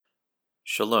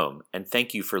Shalom, and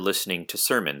thank you for listening to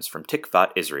sermons from Mikveh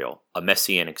Of Israel, a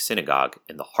Messianic synagogue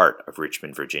in the heart of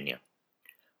Richmond, Virginia.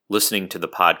 Listening to the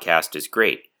podcast is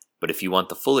great, but if you want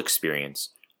the full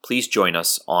experience, please join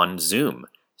us on Zoom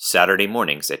Saturday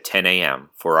mornings at 10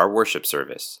 a.m. for our worship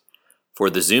service. For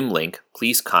the Zoom link,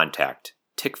 please contact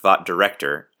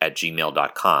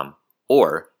tikvatdirector@gmail.com,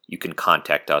 or you can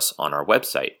contact us on our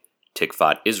website,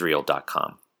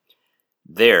 tikvatisrael.com.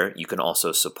 There, you can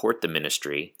also support the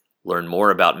ministry, learn more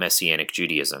about Messianic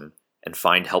Judaism, and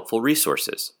find helpful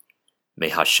resources. May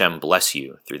Hashem bless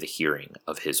you through the hearing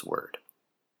of His word.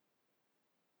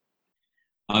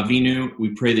 Avinu,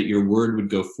 we pray that your word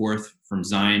would go forth from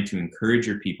Zion to encourage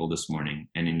your people this morning,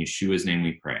 and in Yeshua's name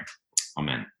we pray.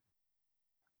 Amen.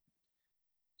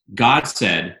 God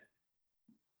said,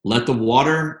 "Let the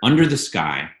water under the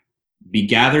sky be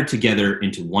gathered together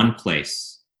into one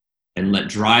place, and let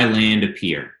dry land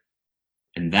appear."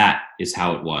 And that is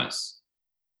how it was.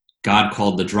 God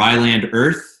called the dry land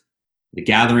earth, the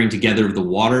gathering together of the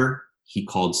water he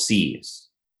called seas.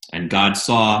 And God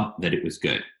saw that it was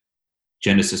good.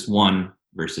 Genesis 1,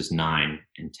 verses 9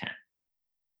 and 10.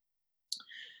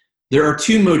 There are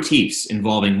two motifs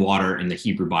involving water in the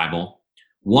Hebrew Bible.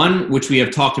 One, which we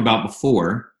have talked about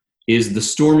before, is the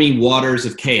stormy waters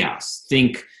of chaos.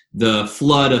 Think the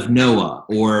flood of Noah,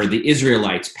 or the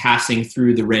Israelites passing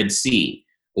through the Red Sea,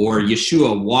 or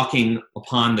Yeshua walking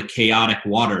upon the chaotic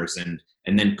waters and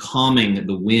then calming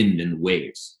the wind and the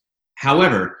waves.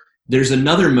 However, there's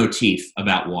another motif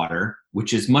about water,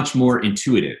 which is much more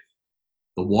intuitive: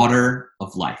 the water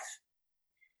of life.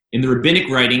 In the rabbinic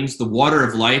writings, the water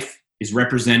of life is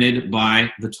represented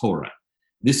by the Torah.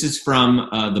 This is from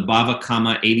the Bava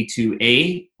Kama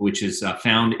 82a, which is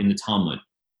found in the Talmud.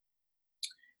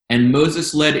 "And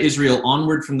Moses led Israel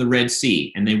onward from the Red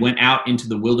Sea, and they went out into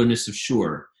the wilderness of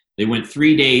Shur. They went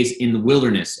 3 days in the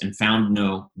wilderness and found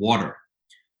no water."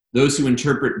 Those who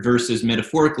interpret verses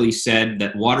metaphorically said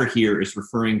that water here is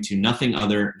referring to nothing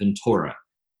other than Torah,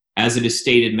 as it is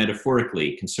stated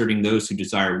metaphorically concerning those who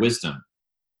desire wisdom.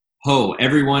 "Ho,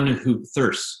 everyone who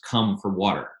thirsts, come for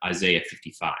water," Isaiah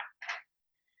 55.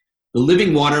 The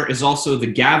living water is also the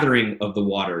gathering of the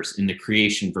waters in the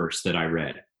creation verse that I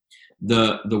read.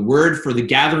 The word for the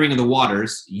gathering of the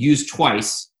waters used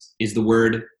twice is the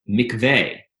word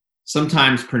mikveh,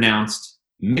 sometimes pronounced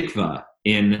mikvah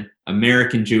in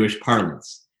American Jewish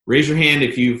parlance. Raise your hand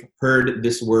if you've heard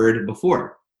this word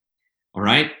before. All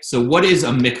right, so what is a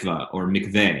mikvah or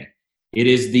mikveh? It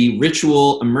is the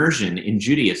ritual immersion in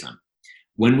Judaism.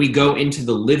 When we go into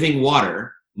the living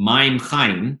water, mayim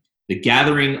chaim, the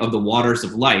gathering of the waters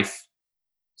of life,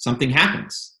 something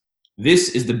happens. This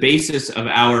is the basis of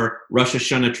our Rosh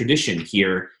Hashanah tradition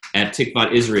here at Mikveh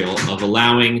Of Israel, of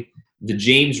allowing the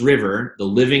James River, the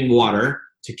living water,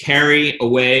 to carry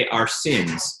away our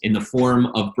sins in the form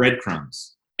of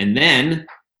breadcrumbs. And then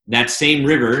that same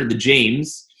river, the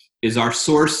James, is our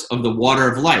source of the water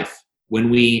of life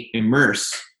when we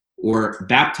immerse or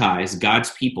baptize God's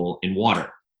people in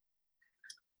water.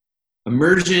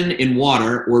 Immersion in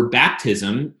water, or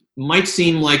baptism, might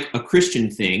seem like a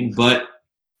Christian thing, but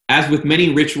as with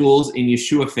many rituals in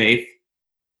Yeshua faith,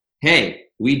 hey,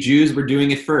 we Jews were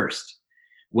doing it first.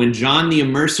 When John the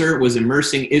Immerser was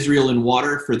immersing Israel in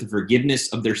water for the forgiveness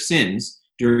of their sins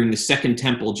during the Second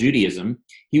Temple Judaism,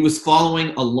 he was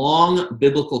following a long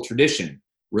biblical tradition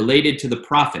related to the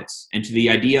prophets and to the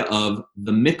idea of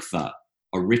the mikvah,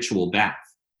 a ritual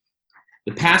bath.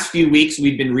 The past few weeks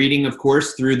we've been reading, of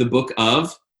course, through the book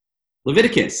of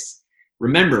Leviticus.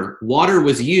 Remember, water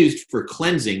was used for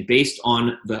cleansing based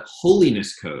on the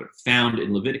holiness code found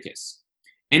in Leviticus.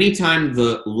 Anytime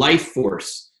the life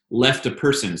force left a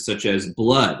person, such as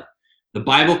blood, the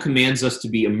Bible commands us to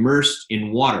be immersed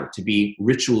in water, to be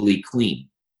ritually clean.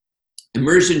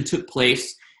 Immersion took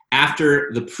place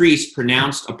after the priest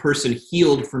pronounced a person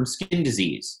healed from skin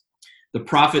disease. The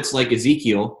prophets like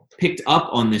Ezekiel picked up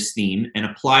on this theme and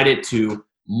applied it to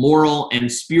moral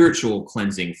and spiritual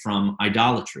cleansing from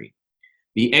idolatry.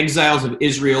 The exiles of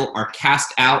Israel are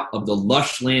cast out of the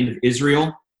lush land of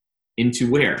Israel into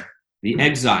where? The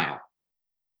exile,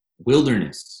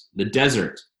 wilderness, the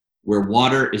desert, where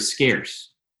water is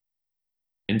scarce.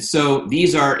 And so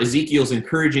these are Ezekiel's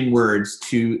encouraging words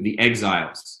to the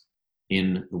exiles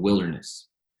in the wilderness.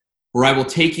 "For I will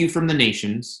take you from the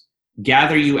nations,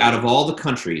 gather you out of all the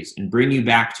countries, and bring you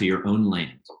back to your own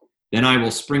land. Then I will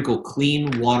sprinkle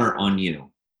clean water on you,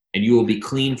 and you will be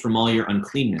clean from all your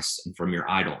uncleanness and from your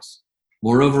idols.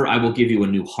 Moreover, I will give you a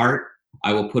new heart.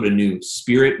 I will put a new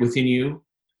spirit within you.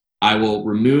 I will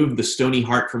remove the stony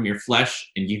heart from your flesh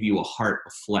and give you a heart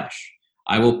of flesh.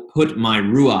 I will put my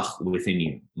ruach within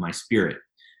you, my spirit.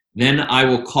 Then I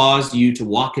will cause you to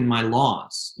walk in my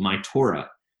laws, my Torah,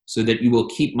 so that you will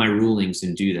keep my rulings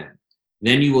and do them.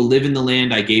 Then you will live in the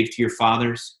land I gave to your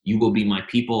fathers. You will be my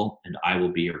people, and I will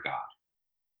be your God.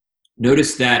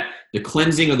 Notice that the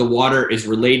cleansing of the water is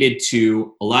related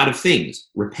to a lot of things: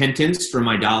 repentance from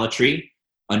idolatry,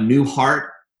 a new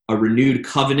heart, a renewed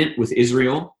covenant with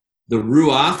Israel, the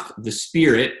Ruach, the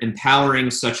Spirit, empowering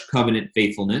such covenant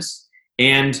faithfulness,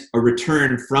 and a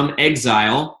return from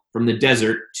exile from the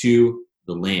desert to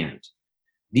the land.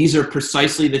 These are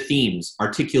precisely the themes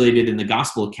articulated in the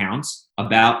gospel accounts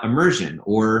about immersion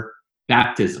or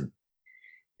baptism.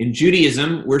 In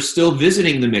Judaism, we're still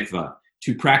visiting the mikveh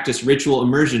to practice ritual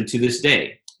immersion to this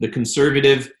day. The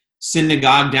conservative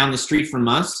synagogue down the street from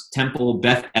us, Temple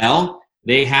Beth El,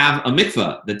 they have a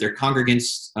mikveh that their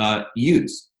congregants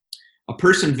use. A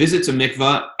person visits a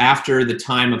mikveh after the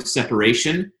time of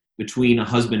separation between a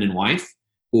husband and wife,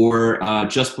 or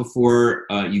just before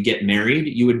you get married,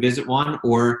 you would visit one,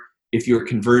 or if you're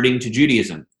converting to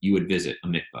Judaism, you would visit a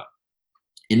mikveh.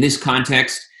 In this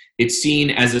context, it's seen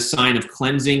as a sign of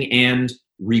cleansing and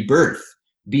rebirth,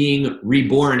 being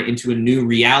reborn into a new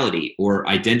reality or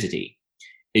identity.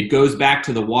 It goes back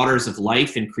to the waters of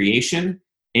life and creation,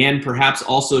 and perhaps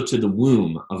also to the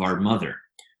womb of our mother.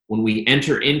 When we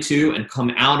enter into and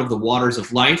come out of the waters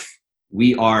of life,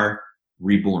 we are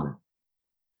reborn.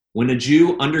 When a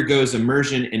Jew undergoes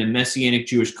immersion in a Messianic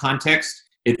Jewish context,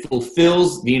 it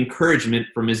fulfills the encouragement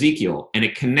from Ezekiel, and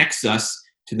it connects us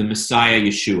to the Messiah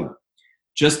Yeshua.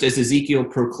 Just as Ezekiel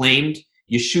proclaimed,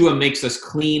 Yeshua makes us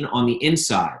clean on the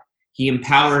inside. He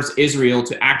empowers Israel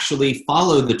to actually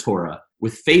follow the Torah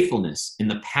with faithfulness in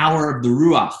the power of the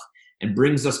Ruach, and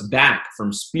brings us back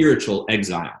from spiritual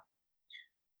exile.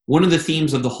 One of the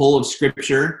themes of the whole of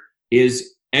Scripture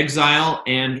is exile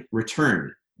and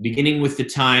return, beginning with the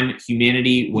time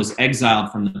humanity was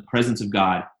exiled from the presence of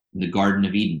God in the Garden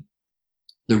of Eden.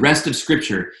 The rest of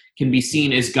Scripture can be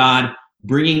seen as God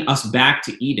bringing us back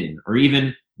to Eden, or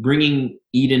even bringing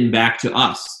Eden back to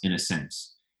us, in a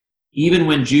sense. Even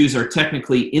when Jews are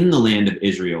technically in the land of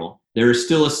Israel, there is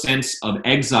still a sense of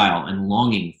exile and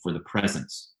longing for the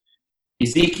presence.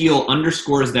 Ezekiel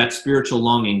underscores that spiritual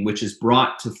longing which is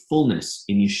brought to fullness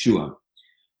in Yeshua.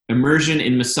 Immersion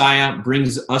in Messiah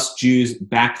brings us Jews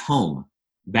back home,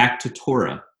 back to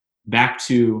Torah, back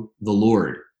to the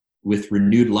Lord, with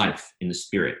renewed life in the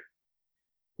Spirit.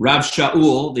 Rav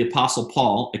Shaul, the Apostle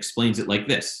Paul, explains it like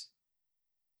this: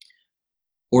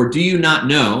 "Or do you not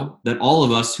know that all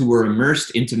of us who were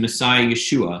immersed into Messiah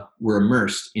Yeshua were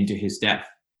immersed into his death?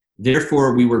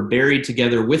 Therefore we were buried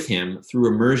together with him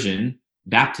through immersion,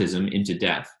 baptism into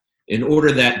death, in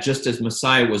order that just as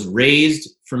Messiah was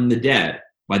raised from the dead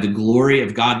by the glory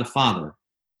of God the Father,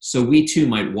 so we too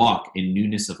might walk in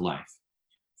newness of life.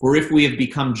 For if we have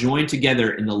become joined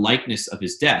together in the likeness of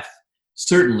his death,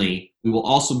 certainly we will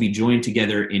also be joined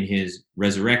together in his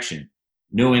resurrection,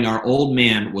 knowing our old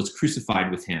man was crucified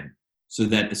with him, so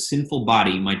that the sinful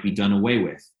body might be done away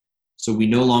with. So we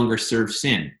no longer serve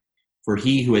sin, for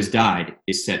he who has died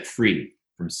is set free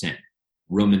from sin."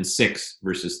 Romans 6,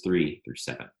 verses 3 through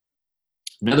 7.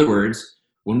 In other words,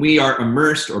 when we are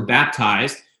immersed or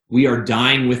baptized, we are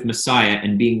dying with Messiah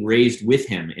and being raised with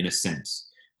him, in a sense,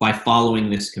 by following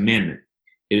this commandment.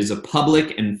 It is a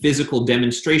public and physical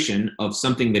demonstration of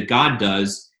something that God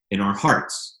does in our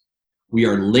hearts. We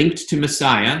are linked to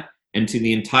Messiah and to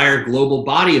the entire global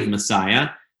body of Messiah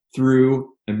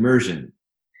through immersion.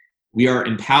 We are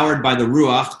empowered by the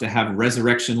Ruach to have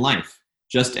resurrection life,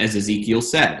 just as Ezekiel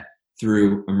said,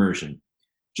 through immersion.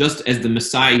 Just as the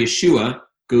Messiah Yeshua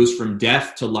goes from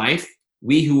death to life,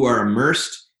 we who are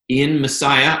immersed in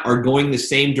Messiah are going the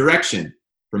same direction,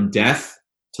 from death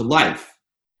to life.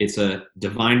 It's a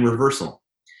divine reversal.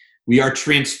 We are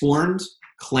transformed,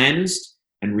 cleansed,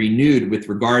 and renewed with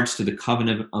regards to the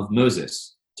covenant of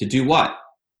Moses. To do what?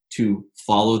 To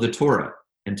follow the Torah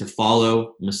and to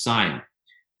follow Messiah,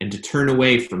 and to turn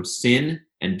away from sin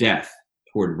and death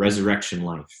toward resurrection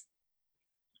life.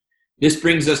 This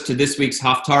brings us to this week's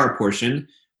Haftarah portion,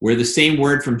 where the same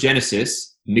word from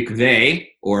Genesis, mikveh,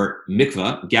 or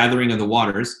mikveh, gathering of the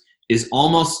waters, is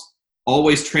almost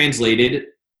always translated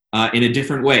in a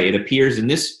different way. It appears in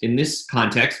this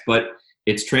context, but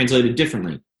it's translated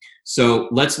differently. So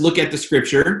let's look at the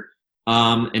scripture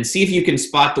and see if you can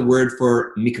spot the word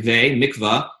for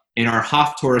mikveh, in our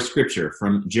Haftarah scripture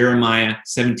from Jeremiah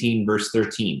 17, verse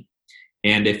 13.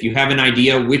 And if you have an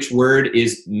idea which word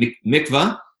is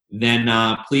mikveh,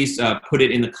 then please put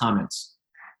it in the comments.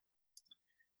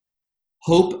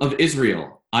 Hope of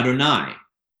Israel, Adonai,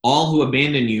 all who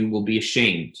abandon you will be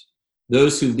ashamed.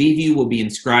 Those who leave you will be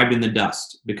inscribed in the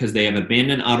dust, because they have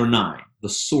abandoned Adonai, the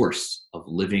source of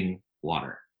living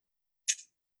water.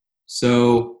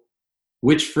 So,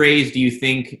 which phrase do you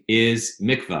think is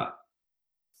mikveh?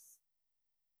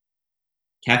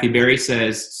 Kathy Berry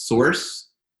says source.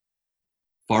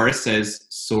 Forrest says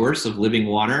source of living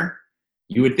water.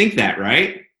 You would think that,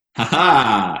 right?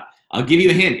 Haha! I'll give you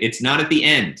a hint. It's not at the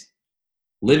end.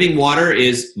 Living water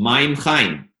is mayim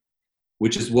chaim,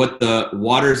 which is what the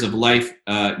waters of life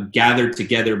gathered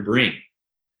together bring.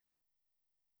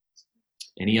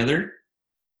 Any other?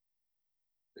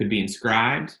 Could be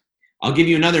inscribed. I'll give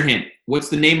you another hint. What's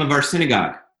the name of our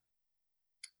synagogue?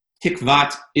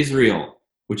 Mikveh Israel,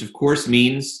 which of course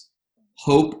means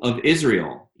hope of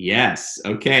Israel. Yes.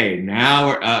 Okay.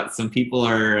 Now some people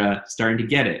are starting to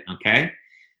get it. Okay.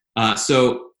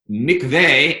 So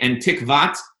mikveh and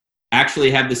tikvat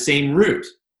actually have the same root.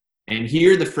 And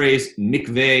here the phrase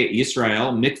Mikveh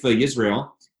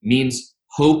Israel means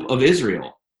hope of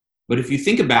Israel. But if you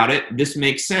think about it, this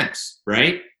makes sense,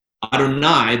 right?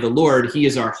 Adonai, the Lord, he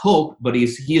is our hope, but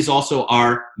he is also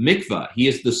our mikveh. He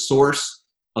is the source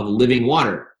of living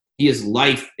water. He is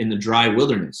life in the dry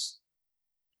wilderness.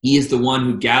 He is the one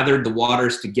who gathered the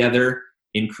waters together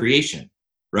in creation,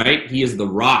 right? He is the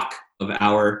rock of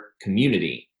our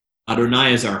community.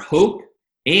 Adonai is our hope,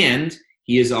 and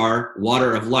he is our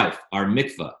water of life, our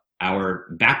mikveh, our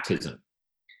baptism.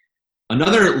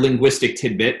 Another linguistic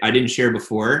tidbit I didn't share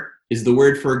before is the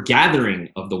word for gathering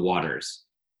of the waters.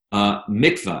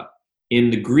 Mikveh in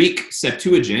the Greek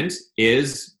Septuagint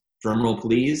is, drumroll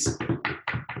please,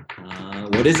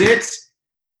 what is it?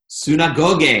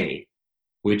 Synagoge,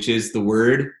 which is the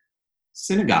word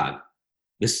synagogue.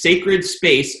 The sacred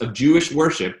space of Jewish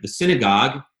worship, the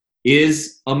synagogue,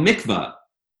 is a mikveh.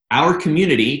 Our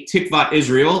community, Mikveh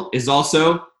Israel, is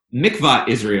also Mikveh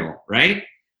Israel, right?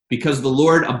 Because the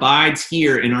Lord abides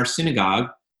here in our synagogue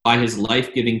by his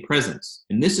life-giving presence.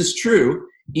 And this is true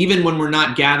even when we're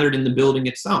not gathered in the building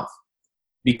itself,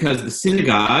 because the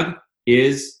synagogue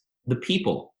is the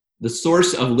people. The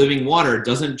source of living water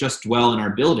doesn't just dwell in our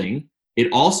building,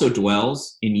 it also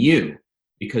dwells in you,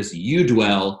 because you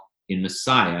dwell in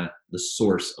Messiah, the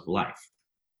source of life.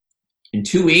 In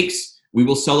 2 weeks, we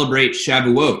will celebrate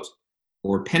Shavuot,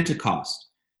 or Pentecost,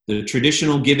 the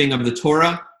traditional giving of the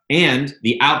Torah and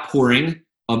the outpouring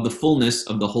of the fullness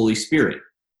of the Holy Spirit,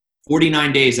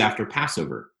 49 days after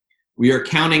Passover. We are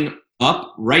counting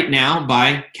up right now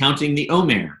by counting the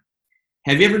Omer.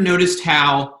 Have you ever noticed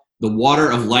how the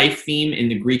water of life theme in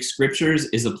the Greek scriptures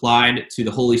is applied to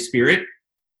the Holy Spirit?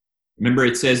 Remember,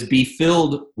 it says, be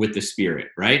filled with the Spirit,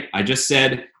 right? I just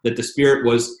said that the Spirit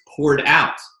was poured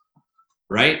out,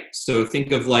 right? So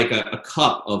think of like a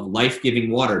cup of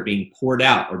life-giving water being poured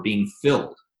out or being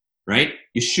filled, right?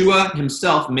 Yeshua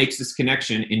himself makes this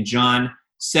connection in John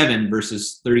 7,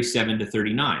 verses 37 to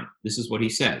 39. This is what he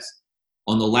says.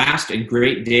 On the last and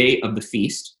great day of the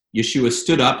feast, Yeshua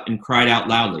stood up and cried out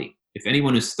loudly, if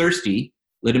anyone is thirsty,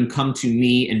 let him come to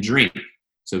me and drink.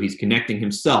 So he's connecting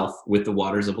himself with the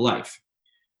waters of life.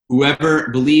 Whoever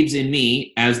believes in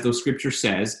me, as the scripture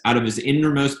says, out of his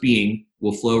innermost being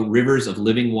will flow rivers of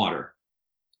living water.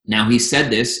 Now he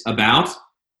said this about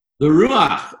the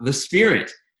Ruach, the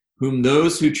Spirit, whom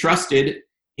those who trusted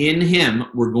in him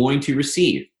were going to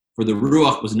receive. For the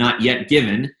Ruach was not yet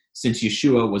given, since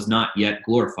Yeshua was not yet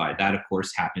glorified. That, of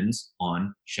course, happens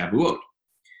on Shavuot.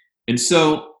 And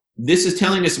so this is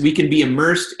telling us we can be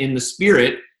immersed in the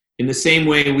Spirit in the same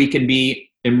way we can be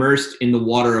immersed in the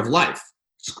water of life.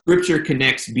 Scripture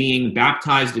connects being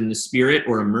baptized in the Spirit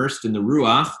or immersed in the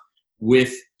Ruach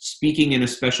with speaking in a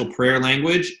special prayer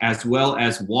language, as well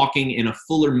as walking in a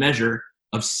fuller measure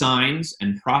of signs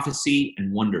and prophecy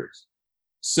and wonders.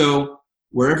 So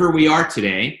wherever we are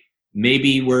today,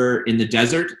 maybe we're in the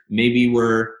desert, maybe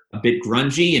we're a bit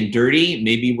grungy and dirty,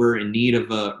 maybe we're in need of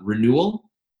a renewal.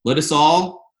 Let us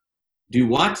all do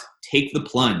what? Take the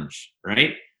plunge,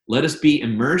 right? Let us be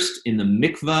immersed in the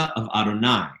mikveh of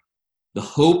Adonai, the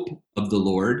hope of the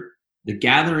Lord, the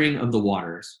gathering of the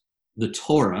waters, the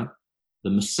Torah, the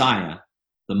Messiah,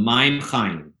 the mayim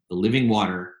chaim, the living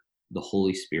water, the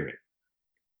Holy Spirit.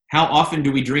 How often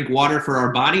do we drink water for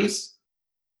our bodies?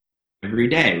 Every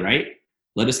day, right?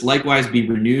 Let us likewise be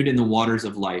renewed in the waters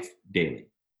of life daily.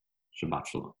 Shabbat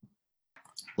shalom.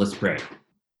 Let's pray.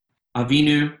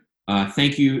 Avinu,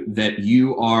 thank you that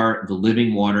you are the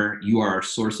living water. You are our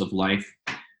source of life.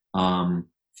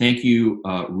 Thank you,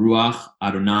 Ruach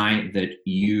Adonai, that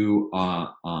you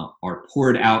are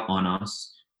poured out on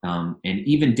us. And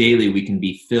even daily we can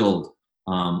be filled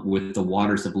with the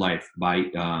waters of life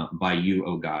by you,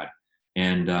 O God.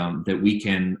 And that we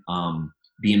can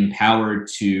be empowered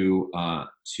to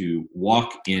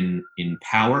walk in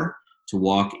power, to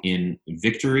walk in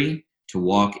victory, to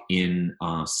walk in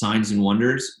signs and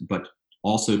wonders, but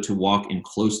also to walk in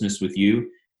closeness with you,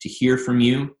 to hear from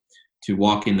you, to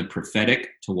walk in the prophetic,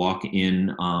 to walk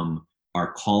in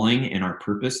our calling and our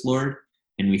purpose, Lord.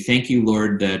 And we thank you,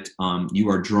 Lord, that you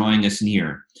are drawing us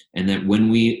near, and that when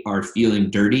we are feeling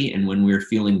dirty and when we're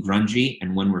feeling grungy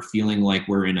and when we're feeling like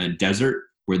we're in a desert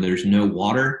where there's no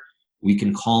water, we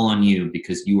can call on you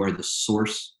because you are the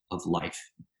source of life.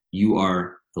 You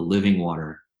are the living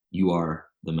water. You are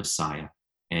the Messiah.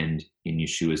 And in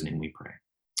Yeshua's name we pray.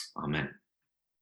 Amen.